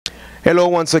Hello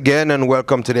once again and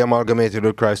welcome to the Amalgamated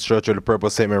with Christ Church, where the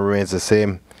purpose statement remains the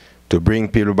same: to bring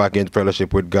people back into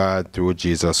fellowship with God through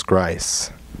Jesus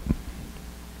Christ.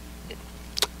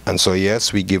 And so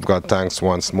yes, we give God thanks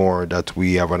once more that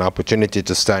we have an opportunity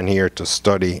to stand here to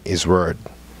study His Word.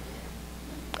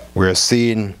 We're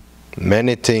seeing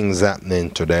many things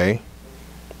happening today,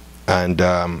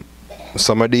 and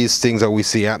some of these things that we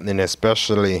see happening,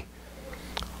 especially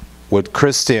with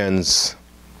Christians,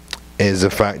 is the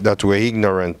fact that we're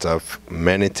ignorant of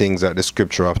many things that the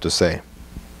scripture have to say.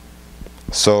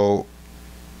 So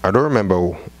I don't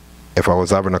remember if I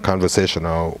was having a conversation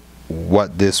or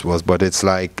what this was, but it's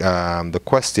like the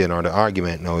question or the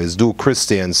argument now is, do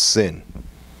Christians sin?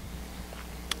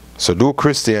 So do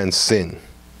Christians sin?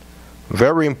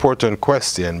 Very important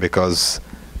question, because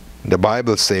the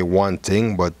Bible say one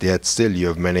thing, but yet still you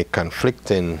have many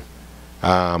conflicting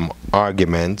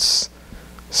arguments.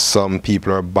 Some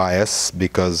people are biased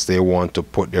because they want to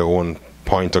put their own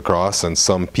point across, and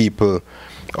some people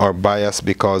are biased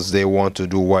because they want to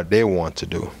do what they want to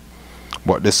do.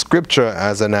 But the scripture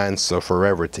has an answer for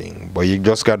everything, but you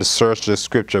just got to search the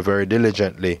scripture very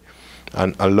diligently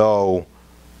and allow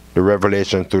the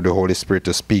revelation through the Holy Spirit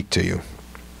to speak to you.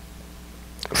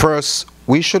 First,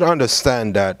 we should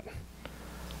understand that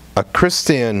a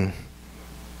Christian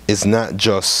is not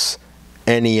just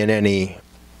any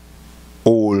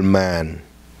old man.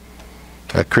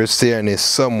 A Christian is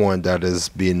someone that has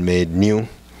been made new.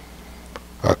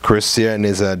 A Christian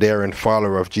is a daring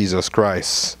follower of Jesus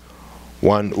Christ,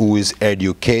 one who is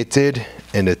educated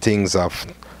in the things of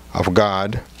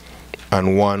God,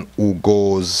 and one who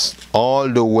goes all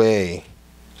the way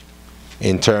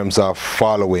in terms of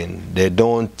following. They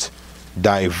don't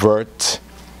divert.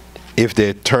 If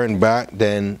they turn back,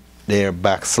 then they're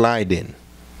backsliding.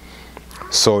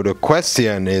 So the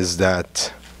question is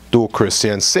that, do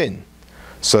Christians sin?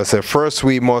 So I said, first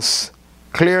we must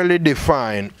clearly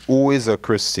define who is a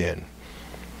Christian.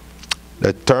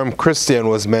 The term Christian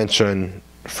was mentioned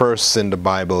first in the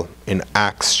Bible in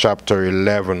Acts chapter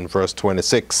 11 verse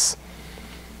 26,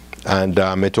 and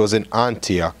it was in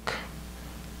Antioch.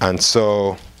 And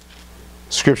so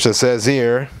scripture says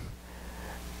here,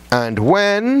 and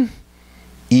when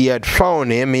he had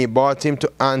found him, he brought him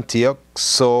to Antioch.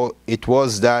 So it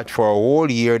was that for a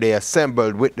whole year they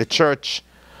assembled with the church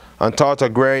and taught a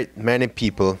great many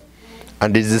people.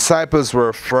 And the disciples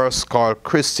were first called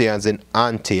Christians in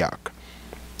Antioch.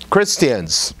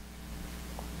 Christians.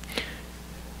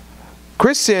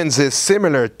 Christians is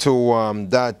similar to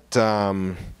that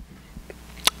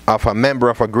of a member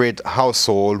of a great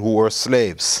household who were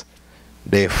slaves.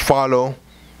 They follow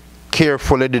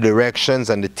carefully the directions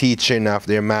and the teaching of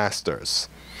their masters.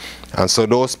 And so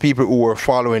those people who were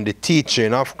following the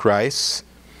teaching of Christ,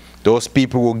 those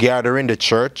people who gather in the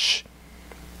church,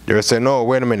 they're saying, no,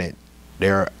 wait a minute,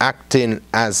 they're acting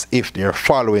as if they're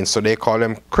following. So they call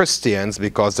them Christians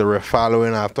because they were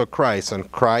following after Christ.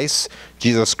 And Christ,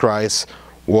 Jesus Christ,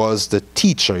 was the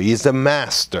teacher. He's the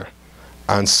master.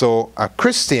 And so a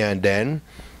Christian then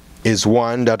is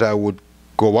one that I would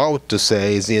go out to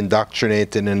say is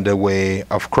indoctrinated in the way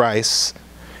of Christ.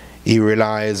 He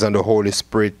relies on the Holy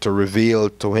Spirit to reveal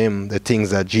to him the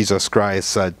things that Jesus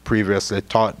Christ had previously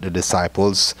taught the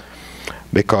disciples,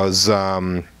 because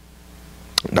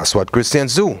that's what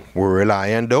Christians do. We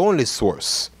rely on the only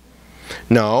source.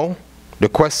 Now, the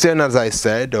question, as I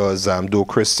said, was, do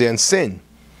Christians sin?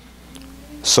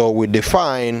 So we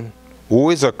define who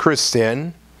is a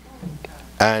Christian,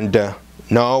 and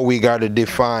now we got to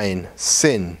define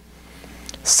sin.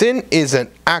 Sin is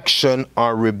an action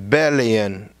or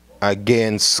rebellion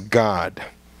against God.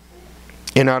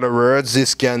 In other words,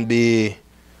 this can be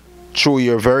through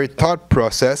your very thought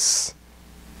process,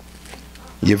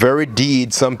 your very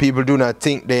deed. Some people do not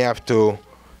think they have to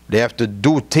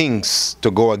do things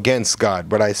to go against God.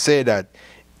 But I say that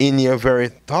in your very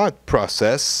thought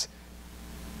process,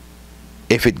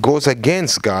 if it goes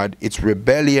against God, it's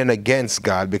rebellion against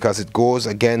God, because it goes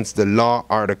against the law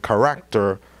or the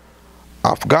character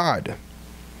of God.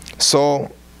 So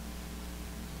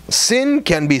sin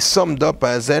can be summed up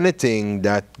as anything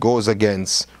that goes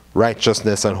against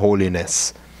righteousness and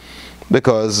holiness,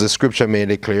 because the scripture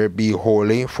made it clear, be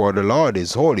holy for the Lord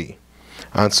is holy.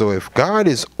 And so if God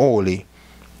is holy,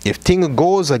 if thing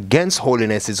goes against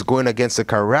holiness, it's going against the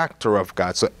character of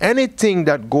God. So anything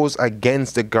that goes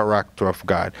against the character of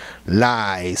God,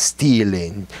 lies,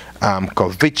 stealing,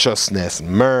 covetousness,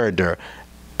 murder,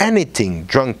 anything,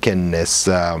 drunkenness,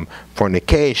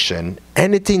 fornication,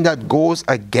 anything that goes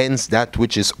against that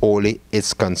which is holy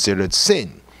is considered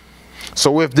sin.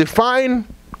 So we've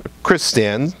defined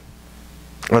Christian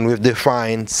and we've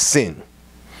defined sin.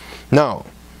 Now,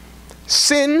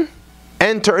 sin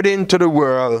entered into the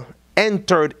world,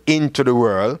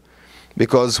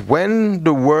 because when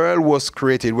the world was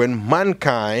created, when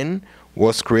mankind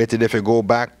was created, if you go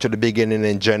back to the beginning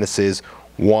in Genesis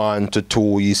 1 to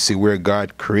 2, you see where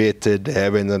God created the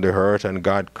heaven and the earth, and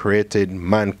God created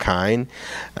mankind.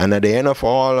 And at the end of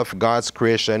all of God's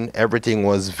creation, everything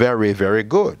was very, very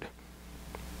good.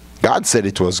 God said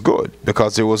it was good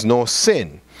because there was no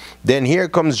sin. Then here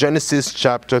comes Genesis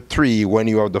chapter 3, when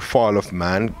you have the fall of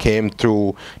man, came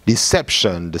through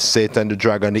deception. The Satan, the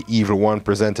dragon, the evil one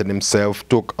presented himself,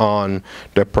 took on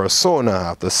the persona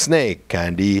of the snake,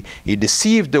 and he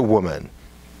deceived the woman.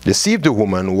 Deceived the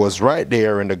woman who was right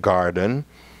there in the garden.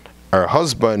 Her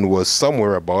husband was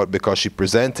somewhere about because she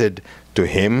presented to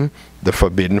him the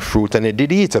forbidden fruit, and he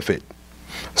did eat of it.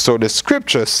 So the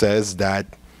scripture says that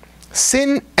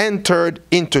sin entered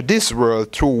into this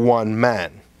world through one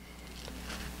man.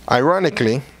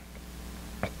 Ironically,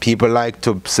 people like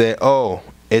to say, oh,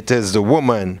 it is the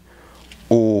woman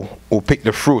who picked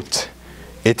the fruit.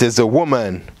 It is the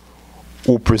woman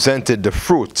who presented the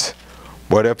fruit.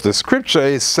 But if the scripture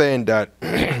is saying that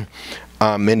in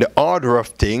the order of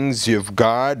things, you have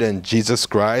God and Jesus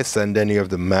Christ, and then you have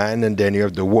the man, and then you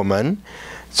have the woman.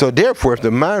 So therefore, if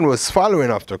the man was following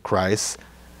after Christ,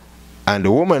 and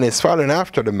the woman is following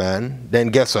after the man, then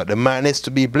guess what? The man is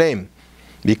to be blamed,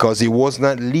 because he was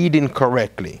not leading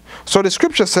correctly. So the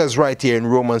scripture says right here in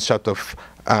Romans chapter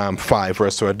 5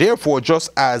 verse 4, therefore just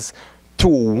as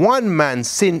through one man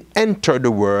sin entered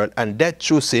the world, and death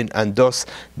through sin, and thus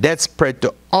death spread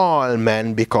to all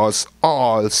men because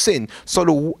all sin. So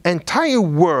the entire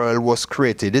world was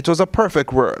created. It was a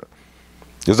perfect world.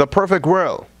 It was a perfect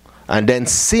world. And then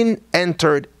sin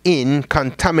entered in,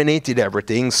 contaminated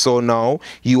everything. So now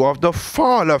you have the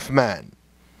fall of man.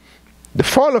 The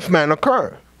fall of man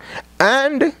occurred.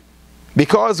 And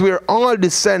because we're all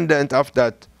descendant of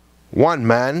that one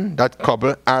man, that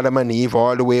couple, Adam and Eve,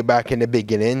 all the way back in the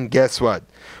beginning, guess what?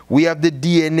 We have the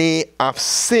DNA of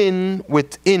sin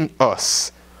within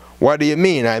us. What do you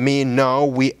mean? I mean, now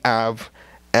we have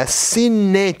a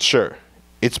sin nature.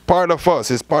 It's part of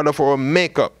us. It's part of our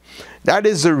makeup. That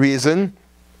is the reason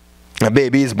a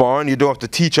baby is born. You don't have to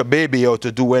teach a baby how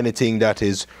to do anything that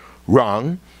is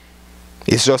wrong.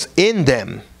 It's just in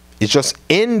them. It's just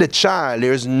in the child.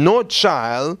 There's no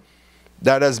child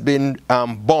that has been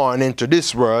born into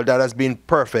this world that has been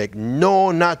perfect.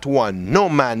 No, not one. No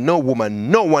man, no woman,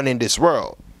 no one in this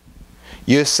world.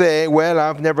 You say, well,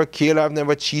 I've never killed, I've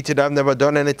never cheated, I've never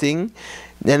done anything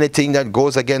that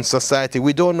goes against society.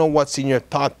 We don't know what's in your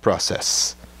thought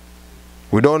process.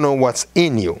 We don't know what's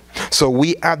in you. So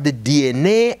we have the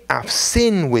DNA of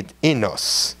sin within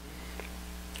us.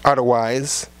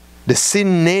 Otherwise, the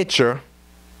sin nature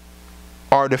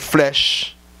or the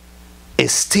flesh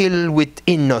is still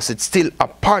within us. It's still a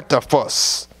part of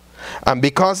us. And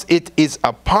because it is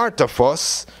a part of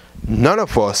us, none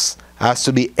of us has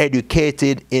to be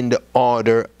educated in the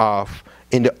order of,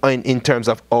 in terms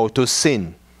of how to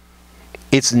sin.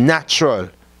 It's natural.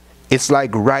 It's like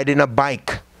riding a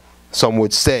bike, some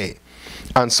would say.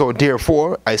 And so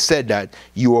therefore, I said that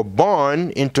you were born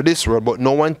into this world, but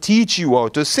no one teach you how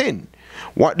to sin.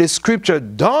 What the scripture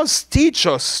does teach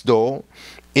us, though,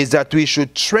 is that we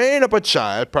should train up a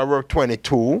child, Proverbs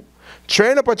 22,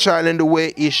 train up a child in the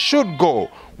way he should go.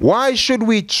 Why should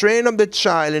we train up the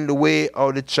child in the way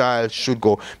how the child should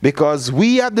go? Because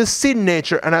we have the sin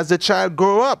nature, and as the child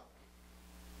grow up,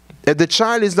 if the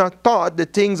child is not taught the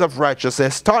things of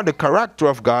righteousness, taught the character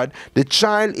of God, the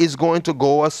child is going to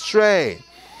go astray.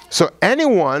 So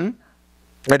anyone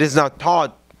that is not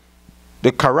taught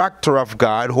the character of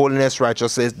God, holiness,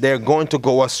 righteousness, they're going to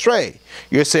go astray.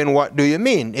 You're saying, what do you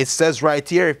mean? It says right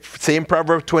here, same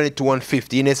Proverbs 22 and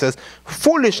 15, it says,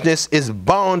 foolishness is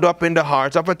bound up in the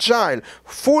heart of a child.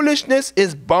 Foolishness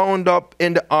is bound up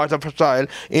in the heart of a child.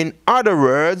 In other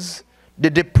words,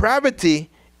 the depravity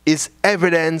is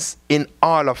evidence in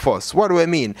all of us. What do I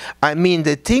mean? I mean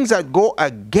the things that go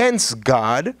against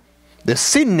God, the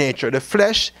sin nature, the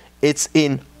flesh, it's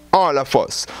in all of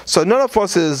us. So none of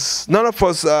us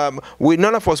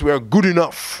we are good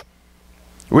enough.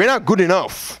 We're not good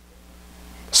enough.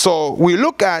 So we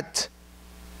look at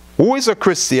who is a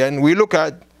Christian, we look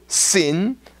at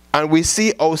sin, and we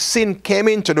see how sin came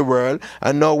into the world,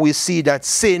 and now we see that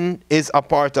sin is a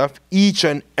part of each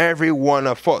and every one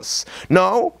of us.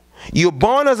 Now, you're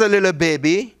born as a little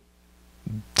baby,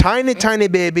 tiny, tiny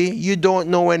baby, you don't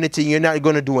know anything, you're not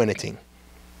going to do anything.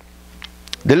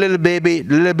 The little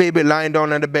baby lying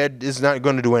down on the bed is not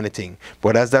going to do anything.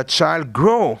 But as that child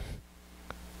grows,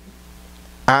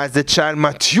 as the child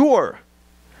mature,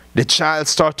 The child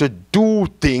starts to do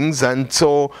things, and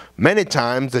so many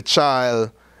times the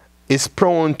child is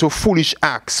prone to foolish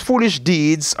acts. Foolish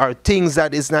deeds are things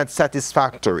that is not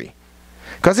satisfactory.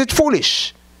 Because it's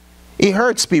foolish. It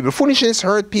hurts people. Foolishness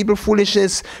hurts people.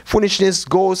 Foolishness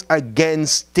goes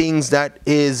against things that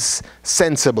is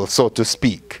sensible, so to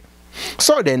speak.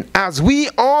 So then, as we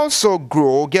also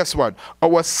grow, guess what?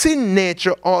 Our sin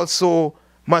nature also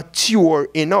mature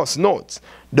in us. Note,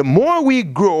 the more we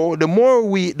grow,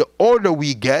 the older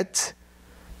we get,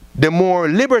 the more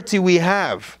liberty we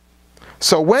have.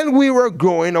 So when we were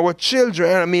growing, our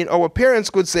children, our parents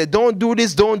could say, don't do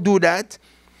this, don't do that.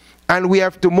 And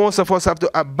most of us have to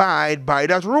abide by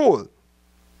that rule.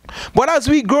 But as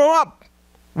we grow up,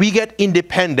 we get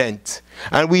independent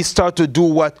and we start to do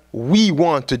what we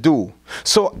want to do.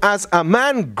 So as a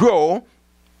man grows,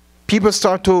 people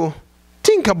start to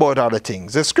think about other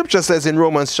things. The scripture says in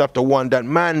Romans chapter 1 that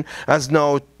man has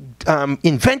now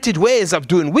invented ways of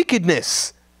doing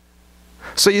wickedness.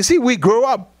 So you see, we grow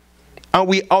up and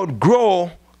we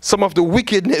outgrow some of the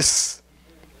wickedness.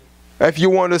 If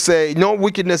you want to say no,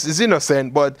 wickedness is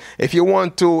innocent, but if you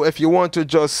want to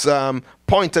just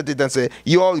point at it and say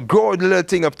you outgrow the little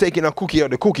thing of taking a cookie out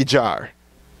of the cookie jar.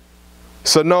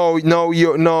 So now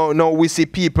we see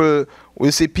people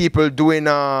doing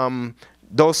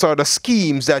those sort of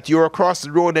schemes that you're across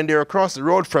the road and they're across the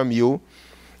road from you,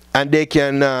 and they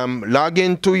can log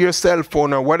into your cell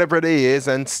phone or whatever it is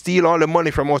and steal all the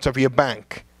money from out of your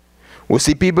bank. We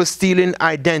see people stealing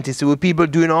identity. We see people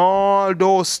doing all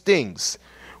those things.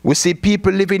 We see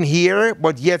people living here,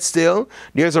 but yet still,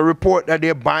 there's a report that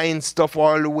they're buying stuff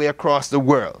all the way across the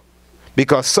world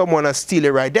because someone has stolen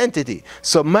their identity.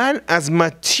 So man has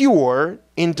matured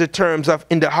in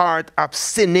the heart of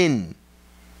sinning.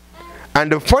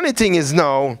 And the funny thing is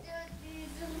now,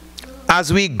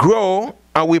 as we grow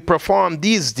and we perform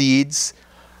these deeds,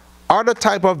 other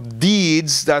type of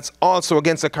deeds that's also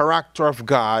against the character of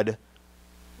God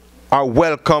are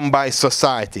welcomed by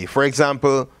society. For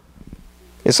example,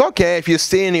 it's okay if you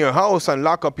stay in your house and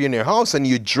lock up in your house and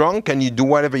you're drunk and you do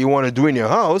whatever you want to do in your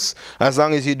house, as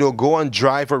long as you don't go and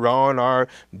drive around or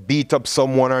beat up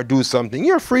someone or do something.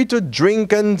 You're free to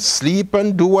drink and sleep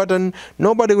and do what, and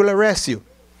nobody will arrest you.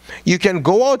 You can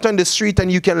go out on the street and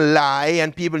you can lie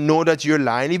and people know that you're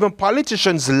lying. Even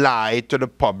politicians lie to the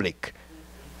public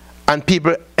and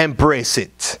people embrace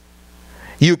it.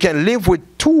 You can live with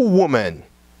 2 women.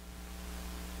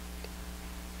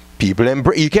 You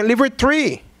can live with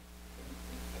 3.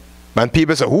 And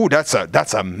people say, "Ooh, that's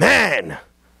a man."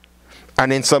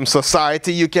 And in some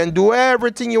society, you can do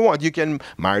everything you want. You can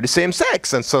marry the same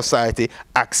sex, and society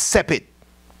accept it.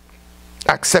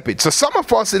 Accept it. So some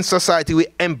of us in society, we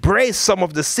embrace some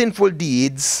of the sinful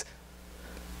deeds,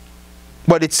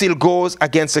 but it still goes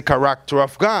against the character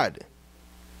of God.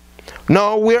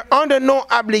 Now, we're under no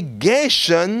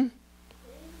obligation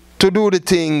to do the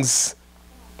things.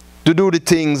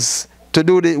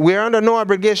 We're under no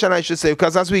obligation, I should say,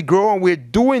 because as we grow and we're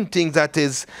doing things that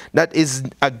is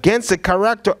against the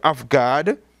character of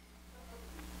God,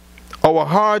 our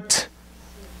heart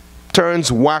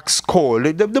turns wax cold.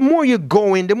 The more you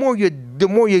go in, the more you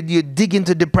dig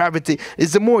into depravity,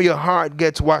 is the more your heart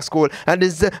gets wax cold, and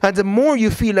the more you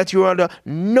feel that you're under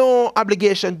no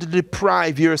obligation to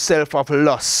deprive yourself of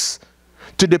lust,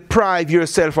 to deprive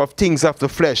yourself of things of the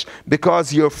flesh,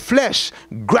 because your flesh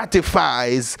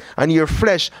gratifies and your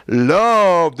flesh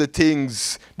loves the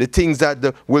things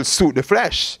that will suit the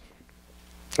flesh.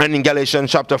 And in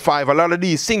Galatians chapter 5, a lot of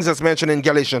these things that's mentioned in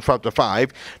Galatians chapter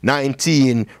 5,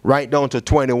 19, right down to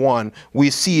 21, we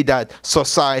see that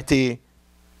society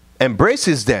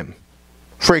embraces them.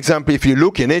 For example, if you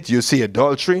look in it, you see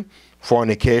adultery,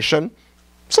 fornication.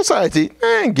 Society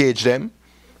engage them.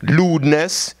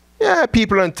 Lewdness. Yeah,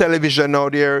 people on television now,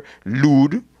 they're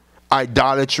lewd.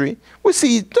 Idolatry. We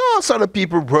see all sort of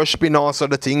people worshiping all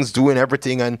sort of things, doing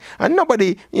everything, and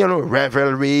nobody,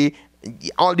 revelry,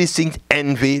 all these things,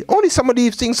 envy. Only some of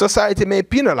these things society may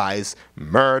penalize.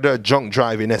 Murder, drunk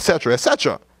driving, etc.,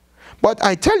 etc. But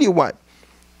I tell you what,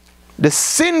 the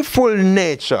sinful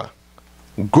nature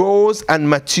grows and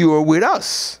matures with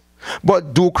us.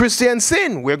 But do Christians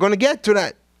sin? We're going to get to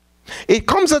that. It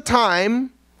comes a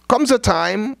time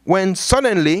when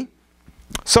suddenly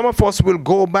some of us will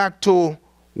go back to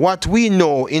what we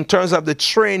know in terms of the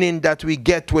training that we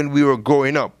get when we were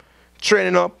growing up.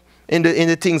 Training up in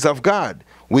the things of God.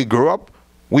 We grew up,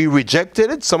 we rejected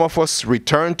it. Some of us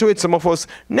returned to it. Some of us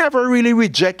never really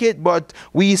reject it, but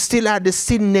we still had the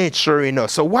sin nature in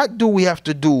us. So what do we have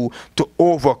to do to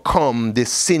overcome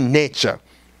this sin nature?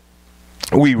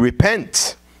 We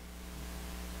repent.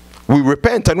 We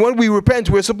repent, and when we repent,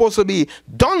 we're supposed to be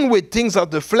done with things of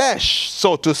the flesh,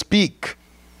 so to speak.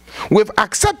 We've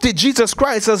accepted Jesus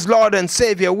Christ as Lord and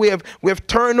Savior. We have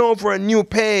turned over a new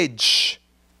page.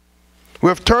 We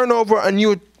have turned over a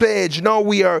new page. Now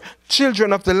we are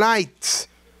children of the light.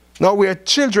 Now we are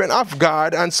children of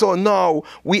God, and so now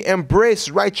we embrace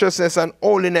righteousness and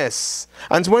holiness.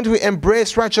 And when we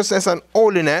embrace righteousness and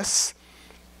holiness,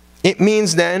 it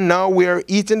means then now we are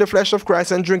eating the flesh of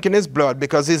Christ and drinking his blood,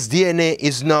 because his DNA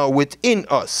is now within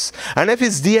us. And if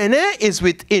his DNA is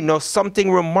within us,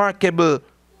 something remarkable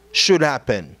should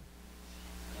happen.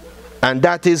 And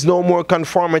that is no more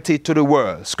conformity to the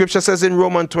world. Scripture says in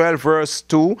Romans 12 verse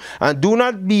 2, and do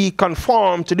not be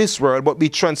conformed to this world, but be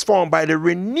transformed by the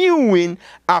renewing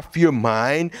of your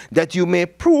mind, that you may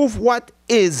prove what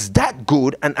is that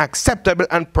good and acceptable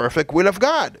and perfect will of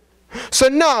God. So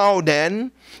now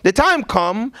then, the time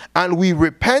comes and we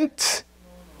repent.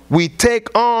 We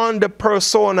take on the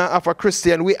persona of a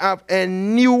Christian. We have a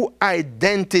new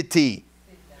identity.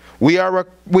 We are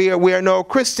now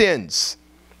Christians.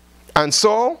 And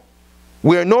so,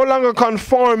 we are no longer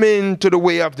conforming to the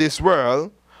way of this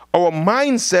world. Our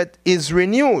mindset is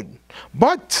renewed.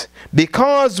 But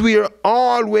because we are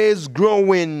always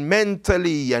growing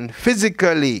mentally and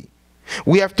physically,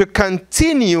 we have to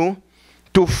continue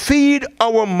to feed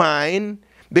our mind,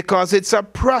 because it's a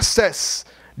process.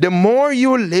 The more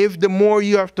you live, the more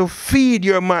you have to feed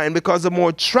your mind, because the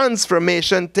more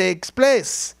transformation takes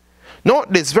place.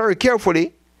 Note this very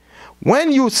carefully.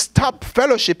 When you stop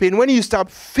fellowshipping, when you stop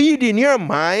feeding your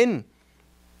mind,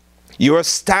 you are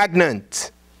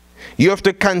stagnant. You have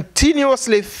to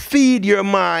continuously feed your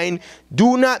mind.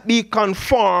 Do not be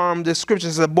conformed, the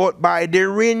scriptures about, by the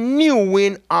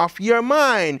renewing of your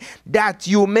mind, that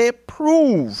you may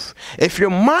prove. If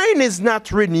your mind is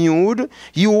not renewed,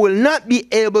 you will not be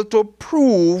able to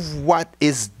prove what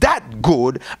is that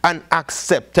good and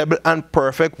acceptable and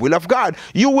perfect will of God.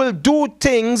 You will do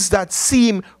things that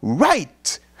seem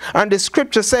right. And the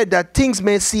scripture said that things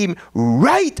may seem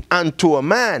right unto a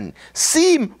man,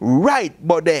 seem right,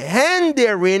 but the hand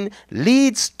therein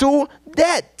leads to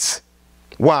death.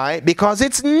 Why? Because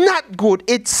it's not good.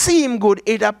 It seems good.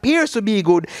 It appears to be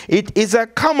good. It is a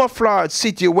camouflage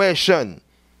situation.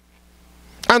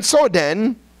 And so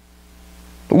then,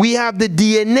 we have the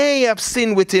DNA of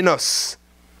sin within us.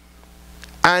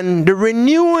 And the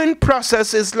renewing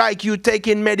process is like you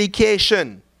taking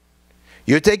medication.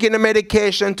 You're taking a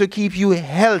medication to keep you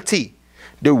healthy.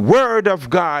 The Word of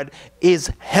God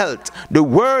is health. The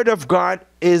Word of God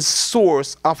is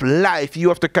source of life. You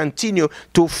have to continue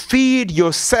to feed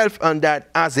yourself on that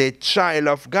as a child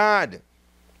of God.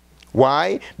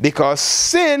 Why? Because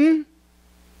sin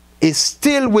is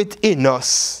still within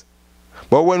us.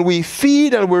 But when we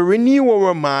feed and we renew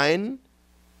our mind,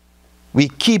 we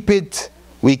keep it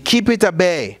at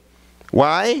bay.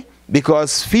 Why?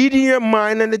 Because feeding your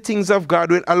mind and the things of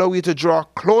God will allow you to draw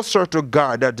closer to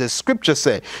God. That the scripture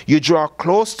says, you draw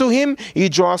close to him, he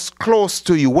draws close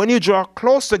to you. When you draw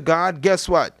close to God, guess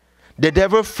what? The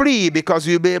devil flee, because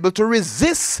you'll be able to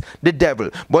resist the devil.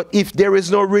 But if there is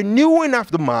no renewing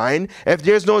of the mind, if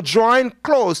there's no drawing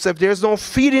close, if there's no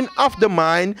feeding of the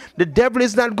mind, the devil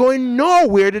is not going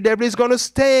nowhere. The devil is going to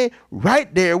stay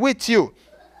right there with you.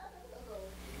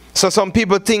 So some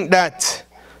people think that,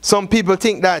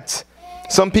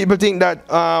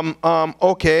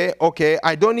 okay,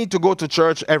 I don't need to go to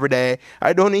church every day.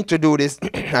 I don't need to do this.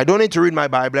 I don't need to read my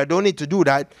Bible. I don't need to do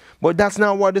that. But that's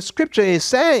not what the scripture is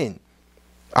saying.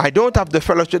 I don't have the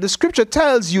fellowship. The scripture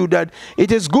tells you that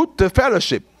it is good to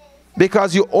fellowship,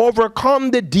 because you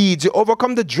overcome the deeds, you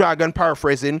overcome the dragon,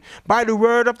 paraphrasing, by the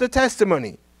word of the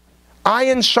testimony.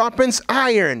 Iron sharpens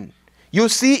iron. You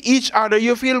see each other,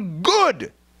 you feel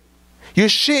good. You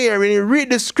share and you read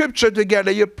the scripture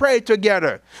together, you pray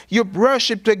together, you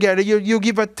worship together, you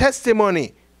give a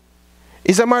testimony.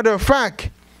 As a matter of fact,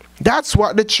 that's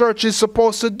what the church is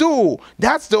supposed to do.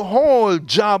 That's the whole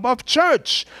job of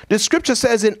church. The scripture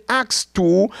says in Acts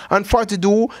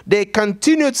 2:42, they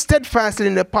continued steadfastly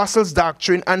in the apostles'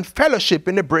 doctrine and fellowship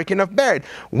in the breaking of bread.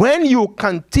 When you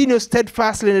continue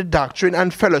steadfastly in the doctrine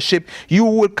and fellowship, you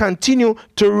will continue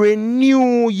to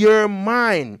renew your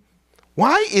mind.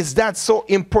 Why is that so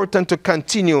important, to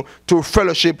continue to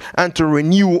fellowship and to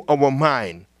renew our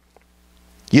mind?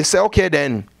 You say, okay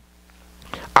then,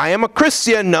 I am a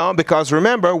Christian now, because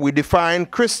remember, we define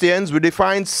Christians, we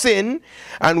define sin,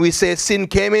 and we say sin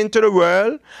came into the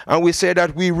world, and we say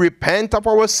that we repent of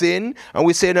our sin, and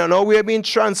we say that now we are being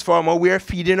transformed, or we are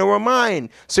feeding our mind.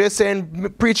 So you're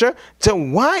saying, preacher, so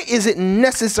why is it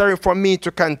necessary for me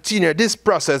to continue this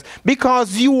process?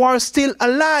 Because you are still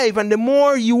alive, and the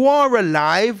more you are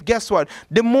alive, guess what?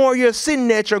 The more your sin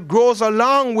nature grows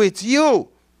along with you.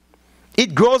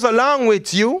 It grows along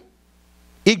with you.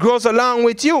 It grows along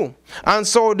with you. And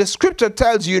so the scripture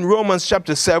tells you in Romans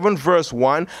chapter 7 verse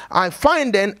 1, I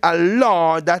find then a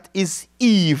law that is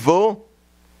evil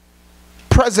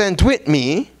present with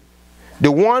me.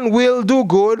 The one will do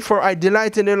good, for I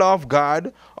delight in the law of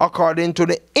God according to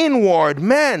the inward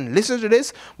man. Listen to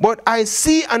this. But I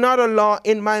see another law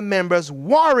in my members,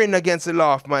 warring against the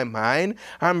law of my mind,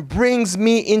 and brings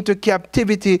me into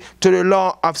captivity to the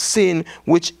law of sin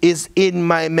which is in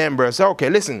my members. Okay,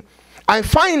 listen. I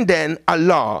find then a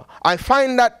law. I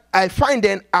find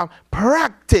then a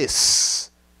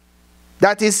practice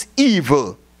that is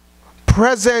evil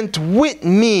present with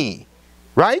me.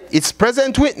 Right? It's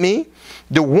present with me.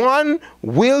 The one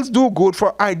will do good,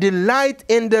 for I delight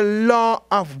in the law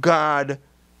of God.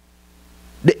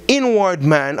 The inward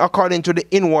man, according to the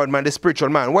inward man, the spiritual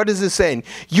man. What is it saying?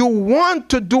 You want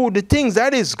to do the things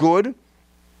that is good,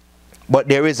 but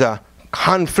there is a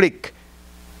conflict.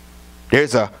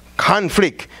 There's a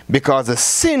conflict because the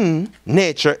sin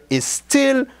nature is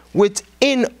still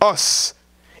within us.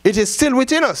 It is still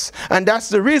within us. And that's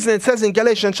the reason it says in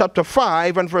Galatians chapter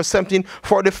 5 and verse 17,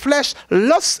 for the flesh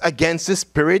lusts against the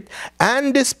spirit,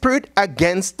 and the spirit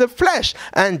against the flesh.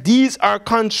 And these are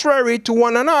contrary to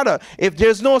one another. If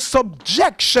there's no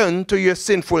subjection to your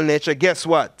sinful nature, guess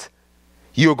what?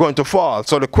 You're going to fall.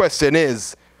 So the question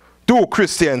is, do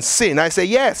Christians sin? I say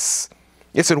yes.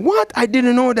 You said, what? I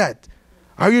didn't know that.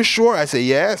 Are you sure? I say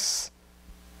yes.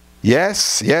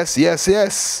 Yes, yes, yes,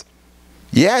 yes.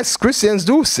 Yes, Christians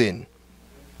do sin.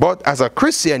 But as a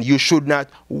Christian, you should not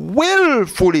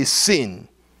willfully sin.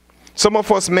 Some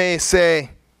of us may say,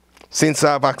 since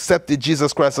I've accepted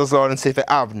Jesus Christ as Lord and Savior,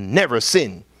 I've never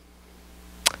sinned.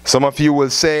 Some of you will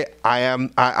say,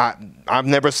 I've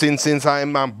never sinned since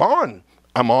I'm born.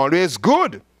 I'm always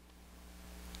good.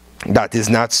 That is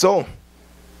not so.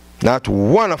 Not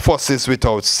one of us is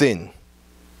without sin.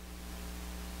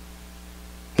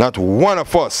 Not one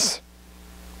of us.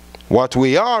 What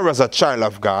we are as a child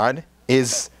of God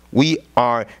is we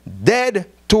are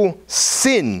dead to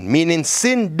sin, meaning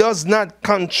sin does not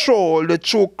control the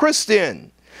true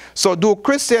Christian. So do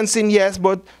Christians sin? Yes,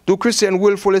 but do Christians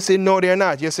willfully sin? No, they're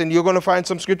not. Yes, and you're going to find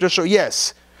some scripture show.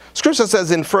 Yes. Scripture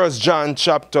says in 1 John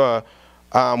chapter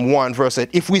 1 verse 8,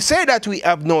 if we say that we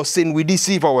have no sin, we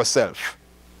deceive ourselves,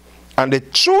 and the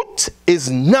truth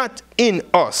is not in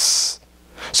us.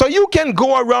 So you can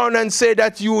go around and say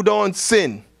that you don't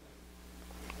sin.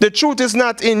 The truth is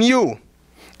not in you.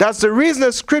 That's the reason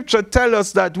the scripture tells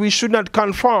us that we should not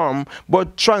conform,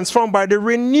 but transform by the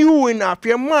renewing of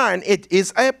your mind. It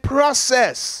is a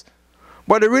process.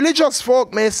 But the religious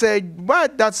folk may say,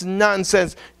 but that's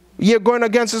nonsense. You're going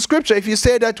against the scripture if you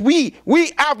say that we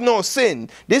have no sin.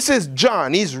 This is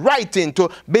John. He's writing to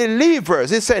believers.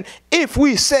 He said, if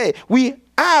we say we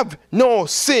have no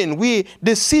sin, we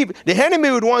deceive. The enemy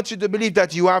would want you to believe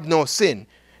that you have no sin.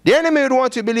 The enemy would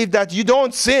want you to believe that you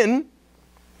don't sin,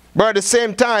 but at the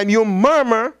same time you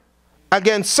murmur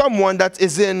against someone that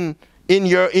is in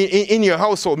your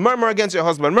household. Murmur against your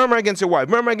husband, murmur against your wife,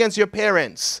 murmur against your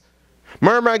parents,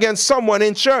 murmur against someone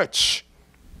in church.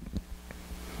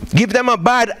 Give them a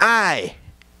bad eye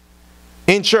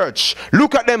in church.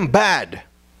 Look at them bad.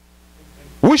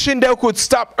 Wishing they could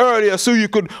stop earlier so you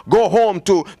could go home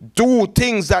to do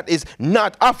things that is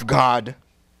not of God.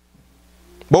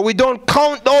 But we don't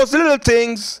count those little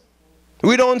things.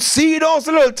 We don't see those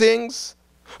little things.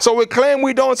 So we claim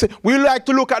we don't sin. We like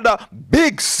to look at the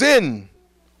big sin.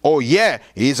 Oh yeah,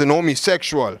 he's an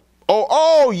homosexual.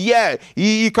 Oh yeah,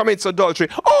 he commits adultery.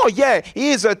 Oh yeah, he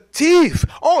is a thief.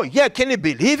 Oh yeah, can you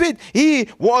believe it? He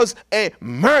was a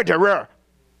murderer.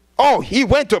 Oh, he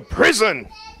went to prison.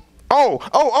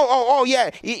 Oh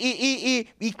yeah,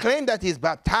 he claimed that he's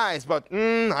baptized, but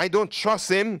I don't trust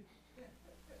him.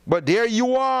 But there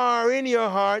you are in your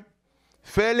heart,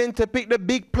 failing to pick the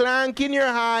big plank in your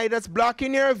eye that's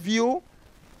blocking your view.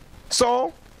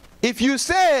 So, if you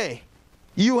say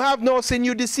you have no sin,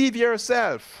 you deceive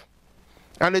yourself.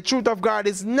 And the truth of God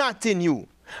is not in you.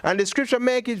 And the scripture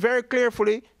makes it very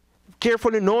carefully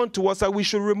known to us that we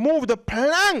should remove the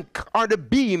plank or the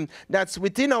beam that's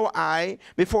within our eye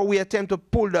before we attempt to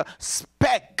pull the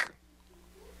speck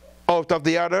out of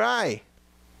the other eye.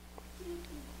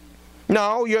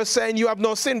 Now, you're saying you have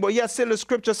no sin, but yet still the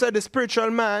scripture said the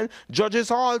spiritual man judges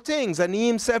all things, and he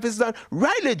himself is not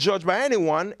rightly judged by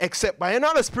anyone except by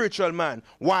another spiritual man.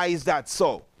 Why is that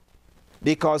so?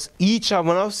 Because each and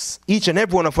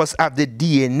every one of us have the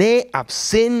DNA of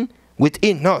sin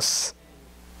within us.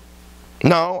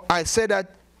 Now, I said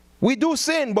that we do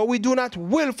sin, but we do not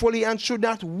willfully and should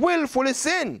not willfully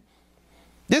sin.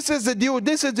 This is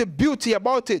the beauty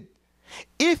about it.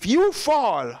 If you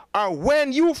fall, or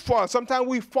when you fall, sometimes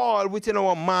we fall within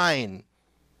our mind.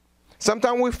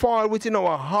 Sometimes we fall within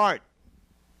our heart.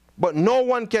 But no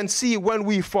one can see when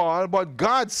we fall, but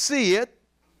God sees it.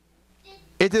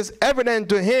 It is evident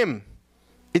to him.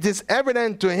 It is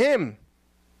evident to him.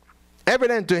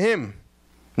 Evident to him.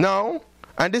 Now,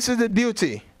 and this is the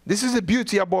beauty. This is the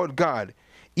beauty about God.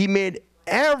 He made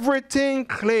everything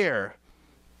clear.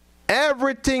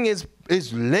 Everything is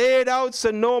laid out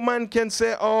so no man can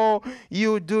say, oh,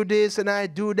 you do this and I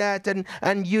do that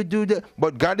and you do that.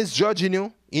 But God is judging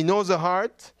you. He knows the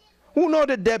heart. Who knows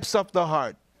the depths of the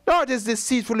heart? The heart is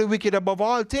deceitfully wicked above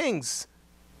all things.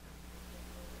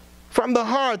 From the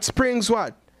heart springs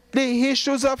what? The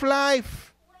issues of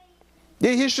life. The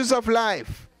issues of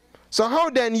life. So how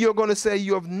then you're going to say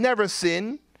you have never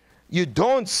sinned, you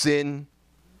don't sin,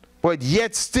 but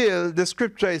yet still the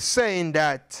scripture is saying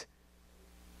that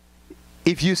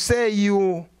if you say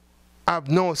you have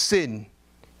no sin,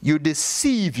 you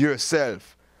deceive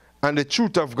yourself, and the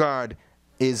truth of God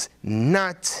is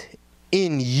not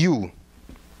in you.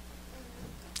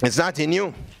 It's not in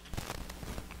you.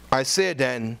 I say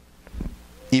then,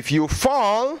 if you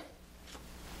fall,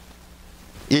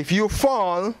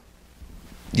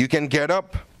 you can get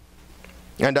up.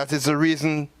 And that is the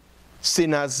reason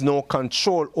sin has no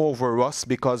control over us,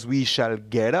 because we shall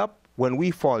get up when we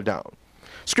fall down.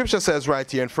 Scripture says right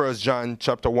here in 1 John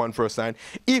chapter 1 verse 9,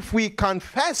 if we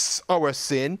confess our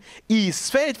sin, he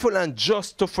is faithful and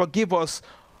just to forgive us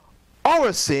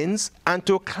our sins and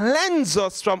to cleanse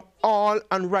us from all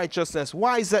unrighteousness.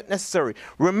 Why is that necessary?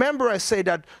 Remember, I say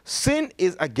that sin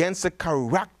is against the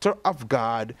character of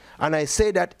God, and I say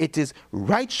that it is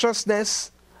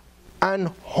righteousness and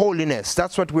holiness.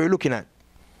 That's what we're looking at.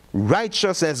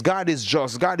 Righteousness, God is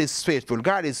just, God is faithful,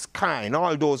 God is kind.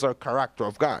 All those are character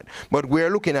of God. But we're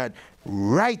looking at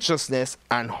righteousness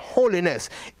and holiness.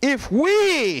 If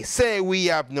we say we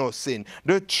have no sin,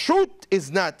 the truth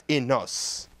is not in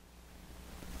us.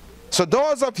 So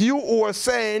those of you who are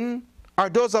saying, or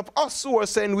those of us who are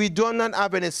saying we do not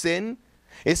have any sin,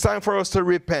 it's time for us to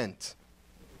repent.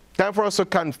 Time for us to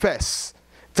confess.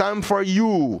 Time for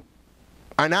you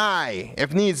and I,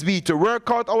 if needs be, to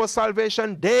work out our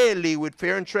salvation daily with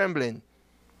fear and trembling.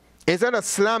 It's not a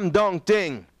slam dunk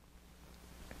thing.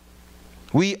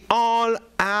 We all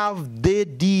have the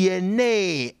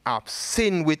DNA of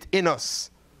sin within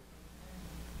us.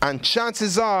 And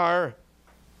chances are,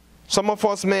 some of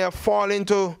us may have fallen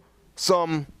into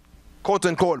some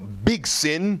quote-unquote big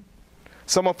sin.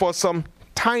 Some of us some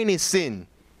tiny sin.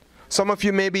 Some of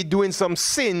you may be doing some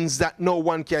sins that no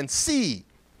one can see.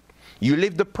 You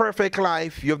live the perfect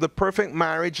life, you have the perfect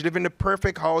marriage, you live in the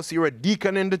perfect house, you're a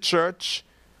deacon in the church,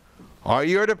 or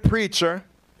you're the preacher.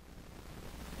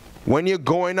 When you're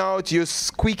going out, you're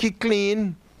squeaky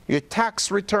clean, your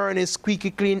tax return is squeaky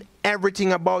clean,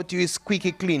 everything about you is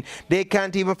squeaky clean. They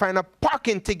can't even find a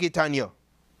parking ticket on you.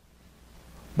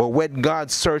 But when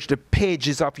God searched the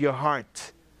pages of your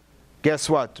heart, guess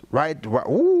what? Right?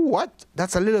 Ooh, what?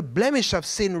 That's a little blemish of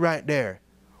sin right there.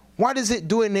 What is it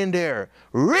doing in there?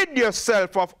 Rid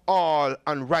yourself of all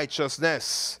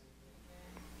unrighteousness.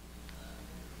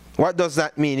 What does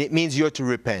that mean? It means you're to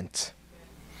repent.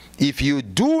 If you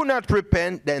do not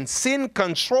repent, then sin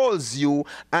controls you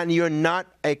and you're not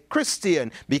a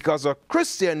Christian, because a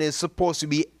Christian is supposed to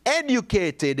be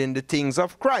educated in the things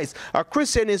of Christ. A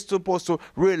Christian is supposed to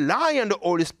rely on the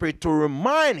Holy Spirit to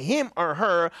remind him or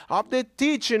her of the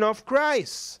teaching of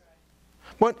Christ.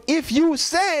 But if you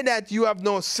say that you have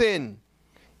no sin,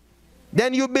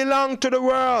 then you belong to the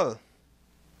world,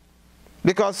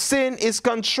 because sin is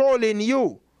controlling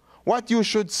you. What you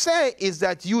should say is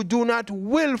that you do not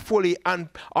willfully and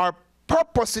or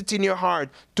purpose it in your heart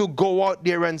to go out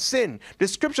there and sin. The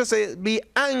scripture says, be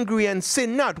angry and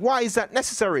sin not. Why is that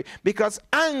necessary? Because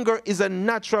anger is a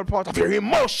natural part of your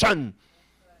emotion.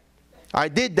 I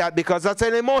did that because that's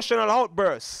an emotional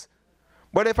outburst.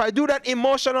 But if I do that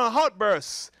emotional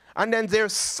outburst, and then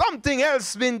there's something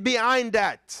else behind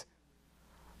that,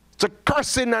 the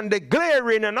cursing and the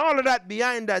glaring and all of that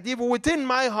behind that, even within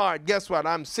my heart, guess what?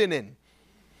 I'm sinning.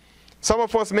 Some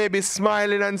of us may be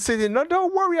smiling and sitting. No,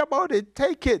 don't worry about it.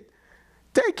 Take it.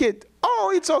 Take it.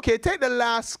 Oh, it's okay. Take the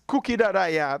last cookie that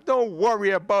I have. Don't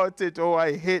worry about it. Oh,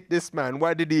 I hate this man.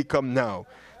 Why did he come now?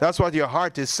 That's what your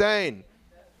heart is saying.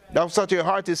 That's what your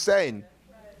heart is saying.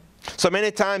 So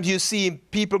many times you see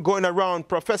people going around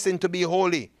professing to be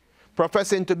holy,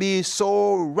 professing to be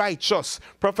so righteous,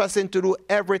 professing to do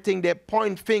everything. They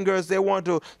point fingers. They want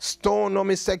to stone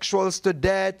homosexuals to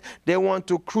death. They want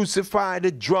to crucify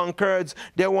the drunkards.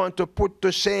 They want to put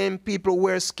to shame people who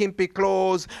wear skimpy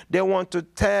clothes. They want to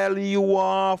tell you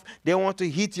off. They want to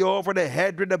hit you over the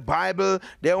head with the Bible.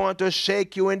 They want to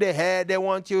shake you in the head. They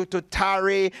want you to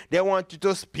tarry. They want you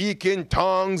to speak in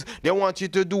tongues. They want you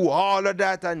to do all of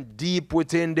that, and deep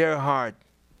within their heart,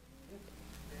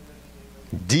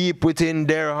 deep within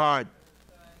their heart,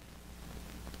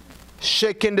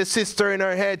 shaking the sister in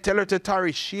her head, tell her to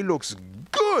tarry. She looks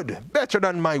good, better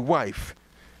than my wife.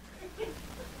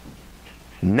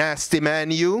 Nasty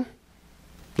man, you.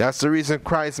 That's the reason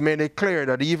Christ made it clear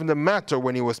that even the matter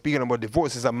when he was speaking about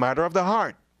divorce is a matter of the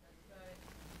heart.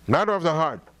 Matter of the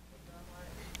heart.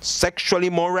 Sexual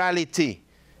immorality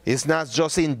is not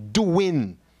just in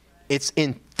doing, it's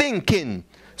in thinking.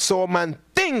 So a man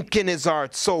think in his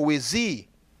heart, so is he.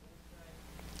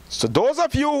 So those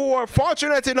of you who are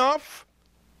fortunate enough,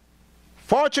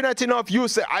 you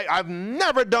say, I've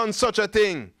never done such a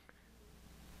thing.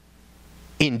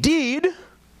 Indeed,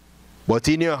 but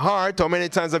in your heart, how many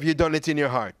times have you done it in your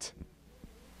heart?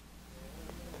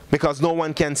 Because no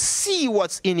one can see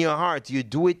what's in your heart. You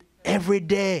do it every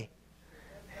day.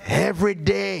 Every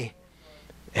day.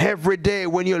 Every day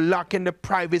when you're locked in the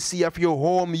privacy of your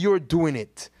home, you're doing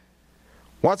it.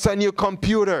 What's on your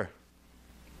computer?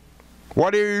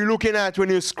 What are you looking at when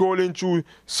you're scrolling through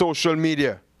social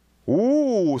media?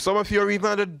 Ooh, some of you are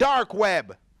even on the dark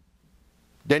web.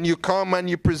 Then you come and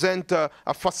you present a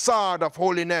facade of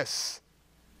holiness.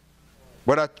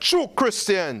 But a true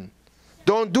Christian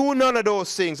don't do none of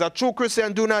those things. A true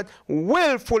Christian do not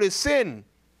willfully sin.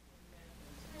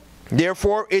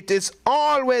 Therefore, it is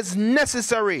always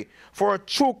necessary for a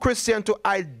true Christian to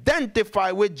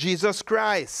identify with Jesus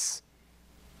Christ.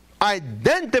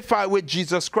 Identify with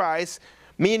Jesus Christ,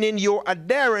 meaning you're a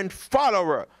daring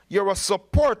follower, you're a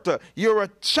supporter, you're a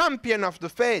champion of the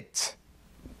faith.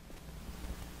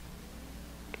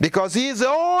 Because he is the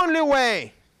only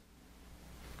way.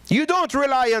 You don't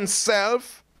rely on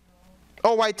self.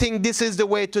 Oh, I think this is the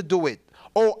way to do it.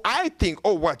 Oh, I think,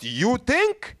 oh, what you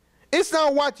think? It's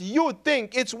not what you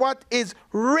think, it's what is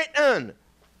written.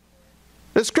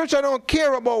 The scripture don't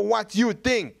care about what you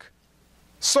think.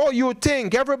 So you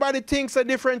think. Everybody thinks a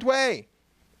different way.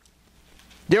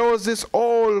 There was this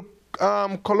old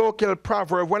colloquial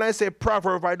proverb. When I say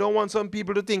proverb, I don't want some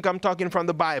people to think I'm talking from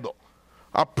the Bible.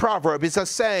 A proverb is a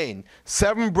saying.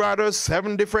 7 brothers,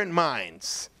 7 different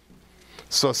minds.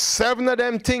 So 7 of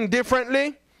them think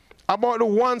differently about the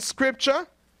one scripture.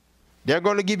 They're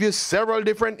going to give you several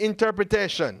different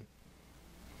interpretations.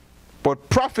 But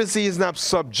prophecy is not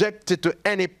subjected to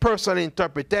any personal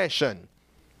interpretation.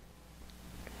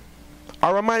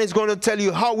 Our mind is going to tell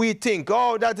you how we think.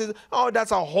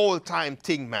 That's a whole time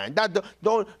thing, man.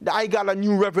 I got a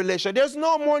new revelation. There's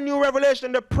no more new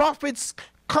revelation. The prophets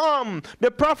come.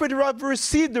 The prophets have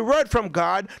received the word from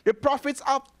God. The prophets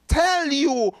have tell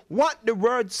you what the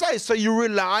word says, so you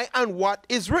rely on what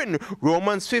is written.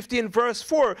 Romans 15 verse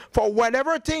 4, for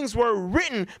whatever things were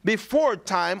written before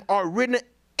time or written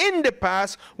in the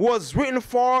past was written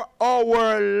for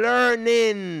our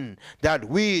learning, that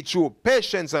we through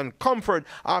patience and comfort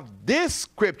of this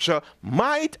scripture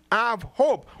might have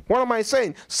hope. What am I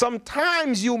saying?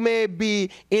 Sometimes you may be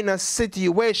in a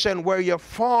situation where you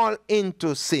fall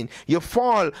into sin. You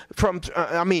fall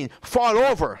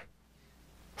over.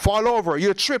 Fall over,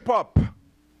 you trip up.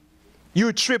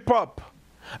 You trip up.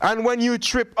 And when you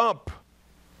trip up,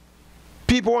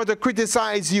 people want to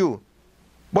criticize you.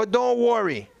 But don't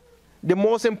worry. The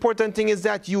most important thing is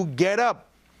that you get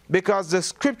up, because the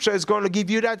scripture is going to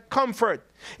give you that comfort.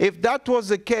 If that was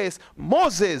the case,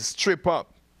 Moses trip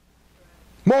up.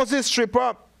 Moses trip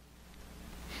up.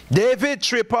 David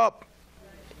trip up.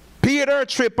 Peter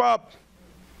trip up.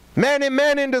 Many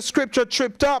men in the scripture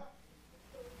tripped up.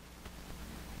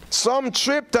 Some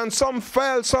tripped and some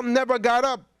fell, some never got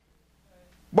up.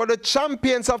 But the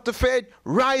champions of the faith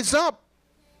rise up.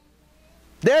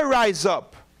 They rise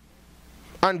up.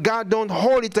 And God don't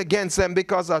hold it against them,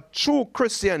 because a true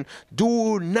Christian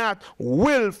do not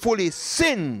willfully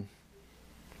sin.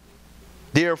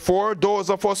 Therefore, those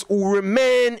of us who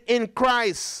remain in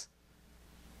Christ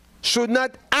should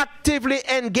not actively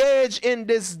engage in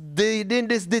this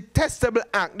detestable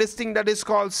act, this thing that is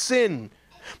called sin.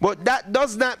 But that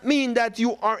does not mean that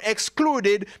you are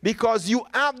excluded, because you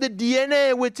have the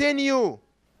DNA within you.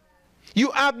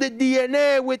 You have the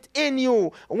DNA within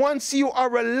you. Once you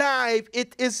are alive,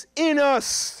 it is in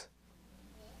us.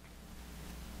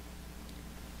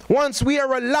 Once we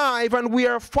are alive and we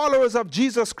are followers of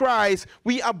Jesus Christ,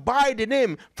 we abide in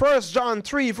him. 1 John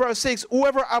 3 verse 6,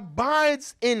 whoever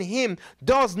abides in him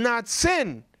does not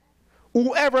sin.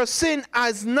 Whoever sin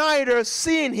has neither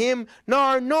seen him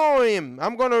nor know him.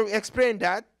 I'm going to explain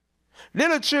that.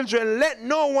 Little children, let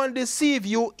no one deceive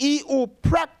you. He who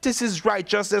practices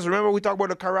righteousness, remember we talk about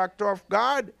the character of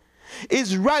God,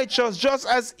 is righteous just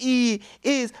as he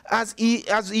is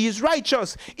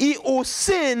righteous. He who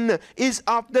sin is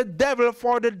of the devil,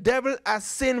 for the devil has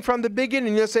sinned from the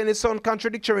beginning. You're saying it sounds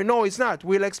contradictory. No, it's not.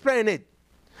 We'll explain it.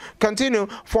 Continue.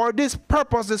 For this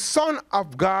purpose the Son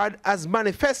of God has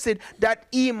manifested, that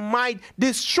he might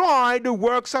destroy the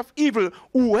works of evil.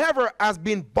 Whoever has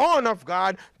been born of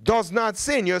God does not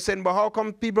sin. You're saying, but how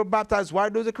come people baptize? Why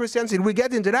do the Christians sin? We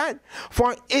get into that.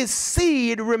 For his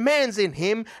seed remains in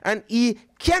him, and he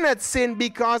cannot sin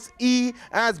because he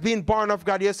has been born of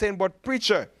God. You're saying, but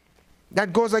preacher,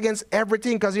 that goes against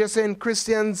everything, because you're saying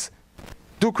Christians,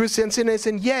 do Christians sin? And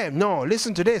saying, yeah, no,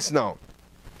 listen to this now.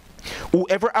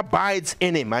 Whoever abides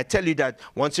in him, I tell you that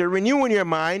once you're renewing your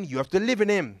mind, you have to live in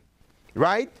him,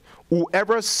 right?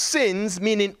 Whoever sins,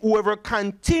 meaning whoever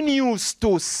continues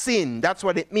to sin, that's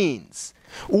what it means.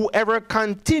 Whoever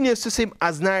continues to sin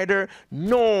has neither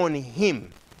known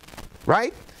him,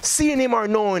 right? Seeing him or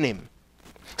knowing him.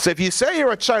 So if you say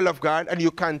you're a child of God and you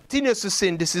continue to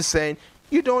sin, this is saying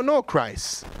you don't know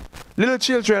Christ. Little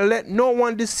children, let no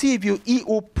one deceive you. He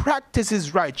who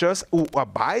practices righteous, who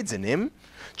abides in him,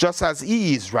 just as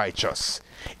he is righteous.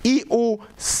 He who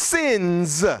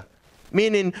sins,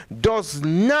 meaning does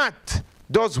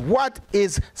what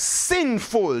is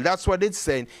sinful. That's what it's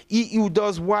saying. He who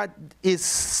does what is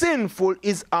sinful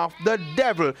is of the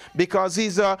devil, because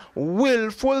he's a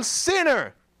willful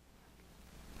sinner.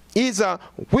 He's a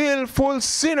willful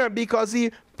sinner because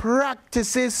he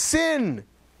practices sin.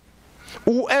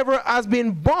 Whoever has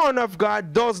been born of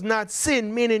God does not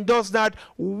sin, meaning does not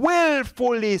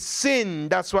willfully sin.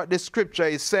 That's what the scripture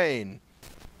is saying.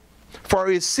 For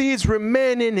his seeds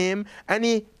remain in him, and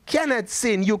he cannot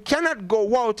sin. You cannot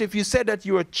go out, if you say that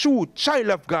you're a true child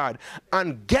of God,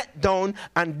 and get down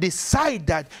and decide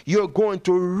that you're going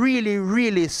to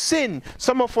really sin.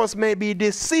 Some of us may be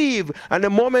deceived, and the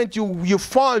moment you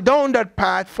fall down that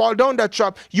path, fall down that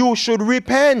trap, you should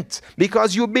repent,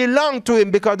 because you belong to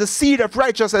him, because the seed of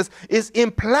righteousness is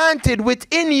implanted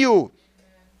within you.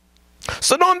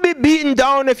 So don't be beaten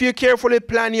down if you carefully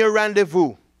plan your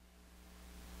rendezvous.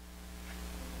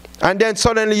 And then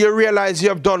suddenly you realize you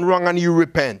have done wrong and you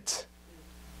repent.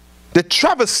 The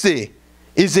travesty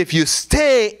is if you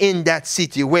stay in that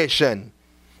situation.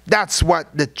 That's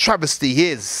what the travesty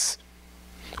is.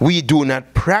 We do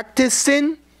not practice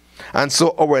sin, and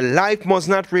so our life must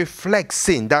not reflect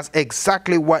sin. That's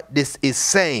exactly what this is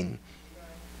saying.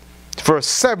 Verse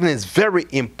 7 is very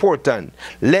important.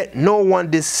 Let no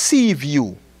one deceive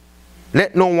you.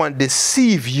 Let no one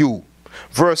deceive you.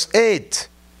 Verse 8.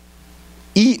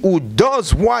 He who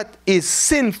does what is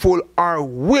sinful or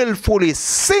willfully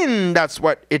sin, that's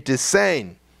what it is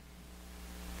saying.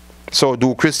 So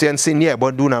do Christians sin? Yeah,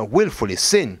 but do not willfully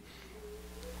sin.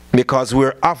 Because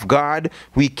we're of God,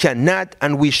 we cannot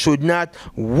and we should not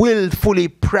willfully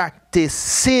practice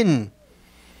sin.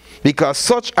 Because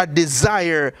such a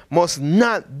desire must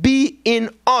not be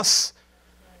in us.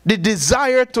 The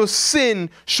desire to sin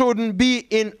shouldn't be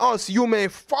in us. You may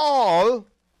fall.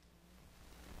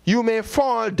 You may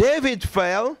fall. David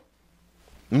fell.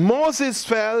 Moses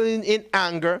fell in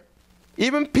anger.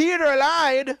 Even Peter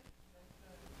lied.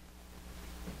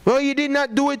 Well, he did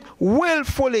not do it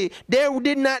willfully. They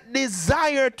did not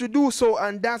desire to do so.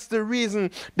 And that's the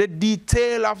reason the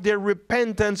detail of their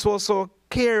repentance was so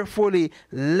carefully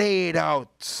laid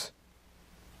out.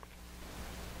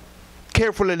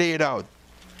 Carefully laid out.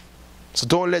 So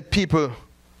don't let people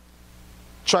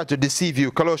try to deceive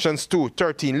you. Colossians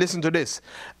 2:13. Listen to this.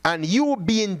 And you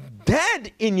being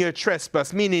dead in your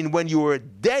trespass, meaning when you were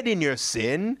dead in your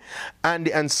sin, and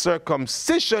the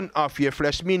uncircumcision of your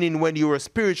flesh, meaning when you were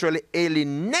spiritually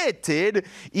alienated,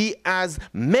 he has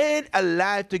made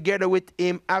alive together with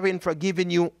him, having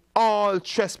forgiven you all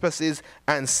trespasses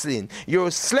and sin. Your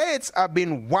slates have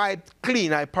been wiped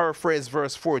clean. I paraphrase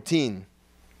verse 14.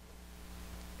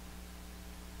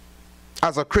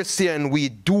 As a Christian, we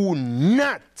do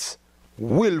not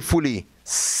willfully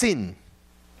sin.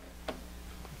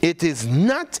 It is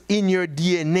not in your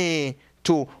DNA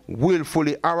to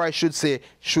willfully, or I should say,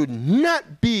 should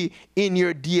not be in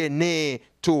your DNA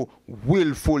to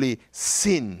willfully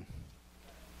sin.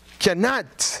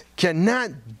 Cannot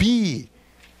be,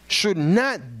 should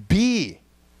not be,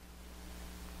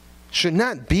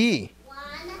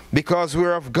 because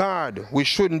we're of God. We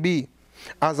shouldn't be.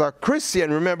 As a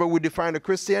Christian, remember we define a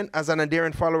Christian as an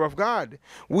adherent follower of God.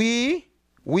 We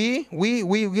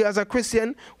as a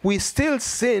Christian, we still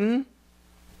sin.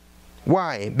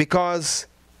 Why? Because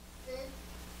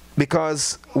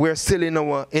we're still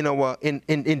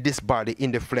in this body,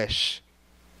 in the flesh.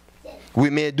 We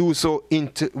may do so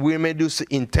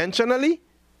intentionally,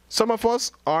 some of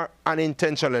us, or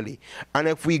unintentionally. And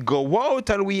if we go out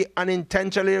and we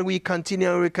unintentionally we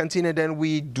continue, then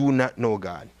we do not know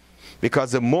God.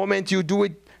 Because the moment you do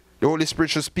it, the Holy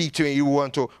Spirit should speak to you and you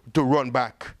want to run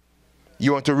back.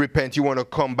 You want to repent, you want to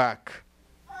come back.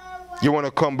 You want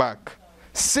to come back.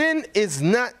 Sin is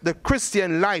not the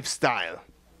Christian lifestyle.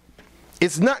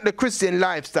 It's not the Christian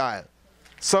lifestyle.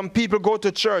 Some people go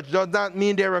to church, does not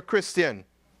mean they're a Christian.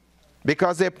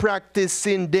 Because they practice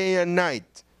sin day and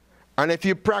night. And if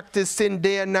you practice sin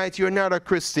day and night, you're not a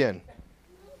Christian.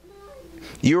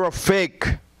 You're a fake.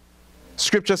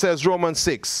 Scripture says, Romans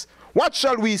 6. What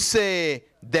shall we say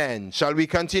then? Shall we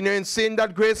continue in sin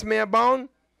that grace may abound?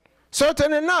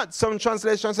 Certainly not. Some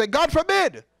translations say, God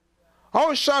forbid.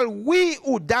 How shall we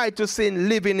who died to sin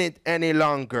live in it any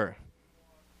longer?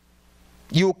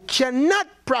 You cannot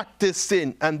practice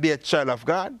sin and be a child of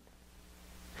God.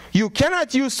 You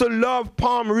cannot used to love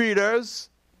palm readers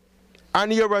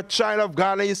and you're a child of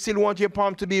God and you still want your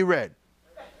palm to be read.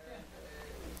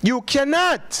 You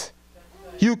cannot.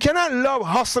 You cannot love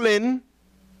hustling.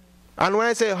 And when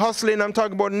I say hustling, I'm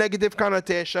talking about negative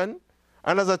connotation.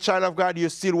 And as a child of God, you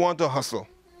still want to hustle.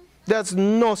 There's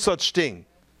no such thing.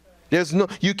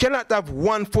 You cannot have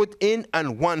 1 foot in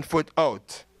and 1 foot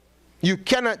out. You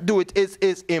cannot do it. It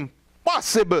is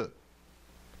impossible.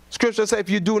 Scripture says if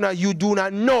you do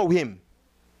not know him.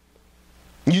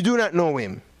 You do not know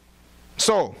him.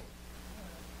 So,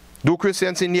 do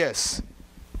Christians sin? Yes.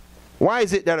 Why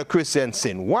is it that a Christian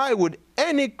sin? Why would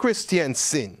any Christian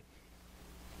sin?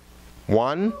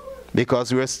 One,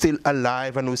 because we're still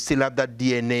alive and we still have that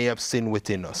DNA of sin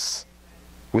within us.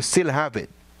 We still have it.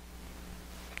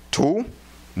 Two,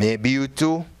 maybe due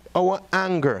to our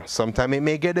anger. Sometimes it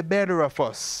may get the better of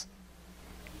us.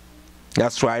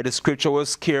 That's why the scripture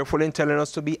was careful in telling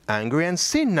us to be angry and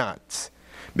sin not.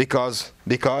 Because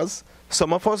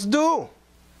some of us do.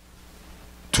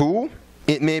 Two,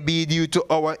 it may be due to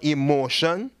our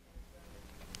emotion.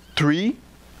 Three,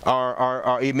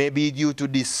 or it may be due to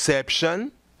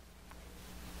deception.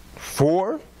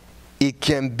 Four, it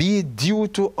can be due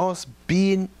to us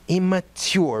being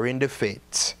immature in the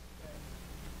faith.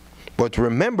 But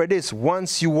remember this,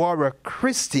 once you are a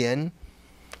Christian,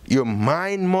 your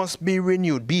mind must be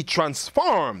renewed, be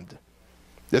transformed.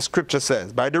 The scripture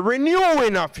says, by the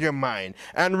renewing of your mind.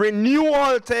 And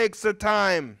renewal takes the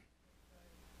time.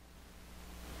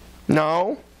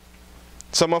 Now,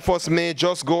 some of us may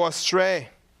just go astray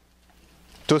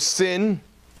to sin.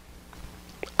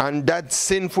 And that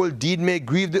sinful deed may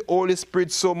grieve the Holy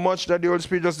Spirit so much that the Holy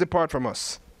Spirit just depart from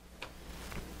us.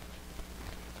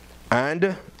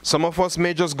 And some of us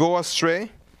may just go astray.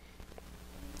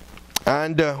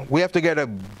 And we have to get a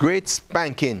great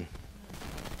spanking.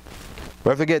 We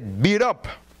have to get beat up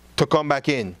to come back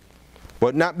in.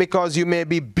 But not because you may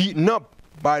be beaten up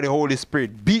by the Holy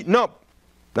Spirit. Beaten up.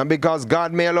 Not because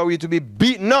God may allow you to be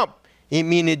beaten up. It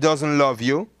means he doesn't love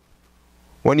you.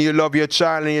 When you love your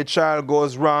child and your child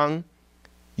goes wrong,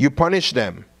 you punish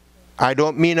them. I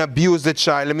don't mean abuse the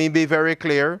child. Let me be very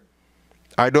clear.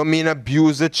 I don't mean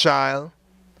abuse the child.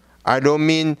 I don't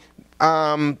mean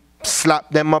slap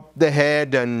them up the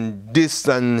head and this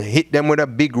and hit them with a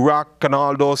big rock and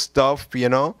all those stuff, you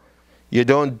know. You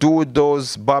don't do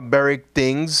those barbaric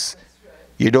things.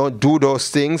 You don't do those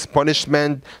things.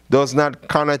 Punishment does not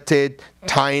connotate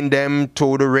tying them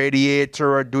to the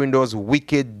radiator or doing those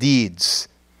wicked deeds.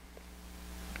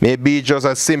 Maybe just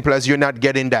as simple as you're not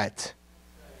getting that.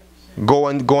 Go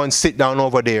and sit down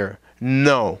over there.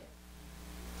 No.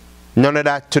 None of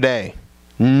that today.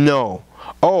 No.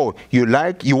 Oh, you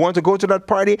want to go to that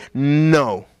party?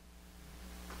 No.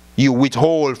 You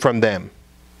withhold from them.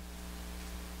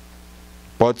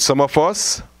 But some of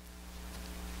us,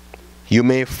 you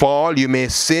may fall, you may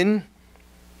sin,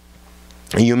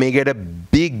 and you may get a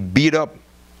big beat up.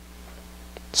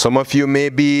 Some of you may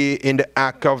be in the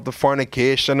act of the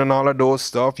fornication and all of those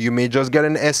stuff. You may just get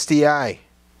an STI.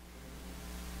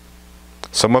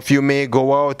 Some of you may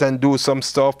go out and do some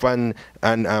stuff and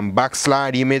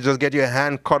backslide. You may just get your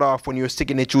hand cut off when you're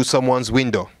sticking it through someone's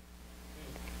window.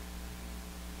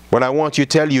 But I want to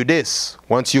tell you this.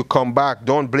 Once you come back,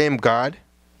 don't blame God.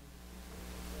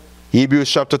 Hebrews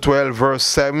chapter 12 verse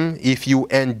 7. If you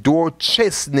endure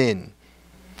chastening,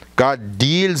 God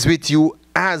deals with you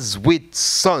as with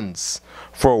sons.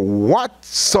 For what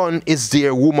son is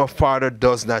there whom a father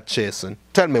does not chasten?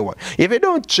 Tell me what. If you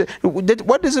don't,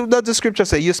 what does the scripture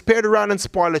say? You spare the rod and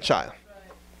spoil the child.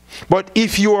 But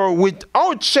if you are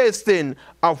without chastening,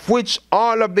 of which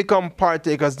all have become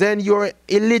partakers, then you are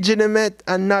illegitimate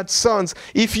and not sons.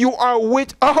 If you are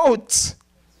without.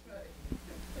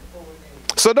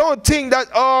 So don't think that,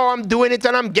 oh, I'm doing it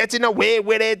and I'm getting away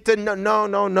with it. No, no,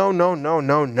 no, no, no, no,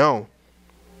 no, no.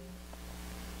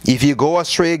 If you go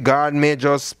astray, God may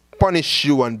just punish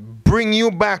you and bring you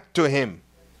back to him.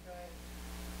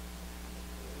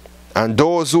 And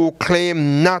those who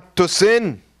claim not to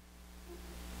sin,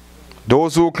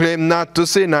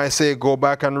 I say go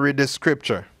back and read the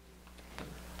scripture.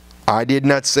 I did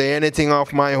not say anything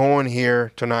of my own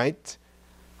here tonight.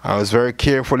 I was very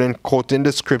careful in quoting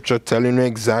the scripture, telling you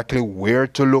exactly where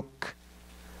to look,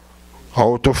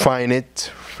 how to find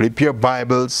it. Flip your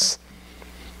Bibles.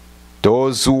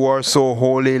 Those who are so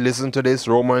holy, listen to this,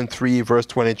 Romans 3 verse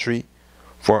 23.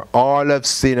 For all have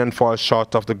sinned and fall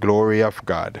short of the glory of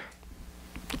God.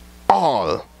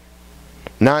 All.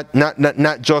 Not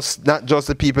just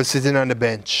the people sitting on the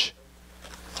bench.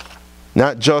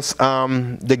 Not just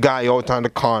the guy out on the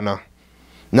corner.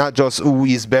 Not just who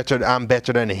is better, I'm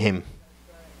better than him.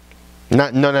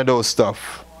 None of those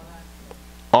stuff.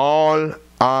 All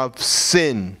have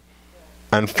sinned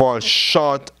and fall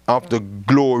short of the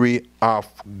glory of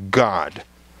God.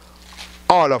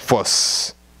 All of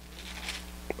us.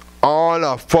 All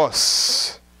of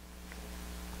us.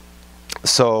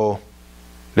 So,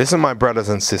 listen, my brothers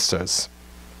and sisters.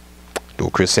 Do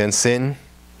Christians sin?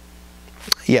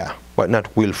 Yeah, but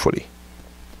not willfully.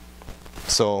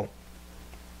 So,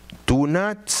 do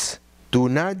not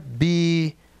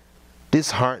be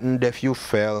disheartened if you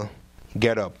fell.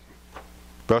 Get up.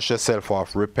 Brush yourself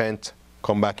off. Repent.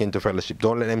 Come back into fellowship.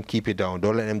 Don't let them keep you down.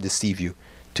 Don't let them deceive you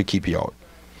to keep you out.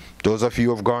 Those of you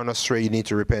who have gone astray, you need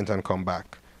to repent and come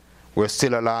back. We're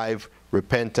still alive.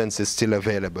 Repentance is still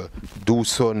available. Do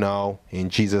so now. In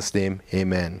Jesus' name,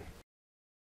 amen.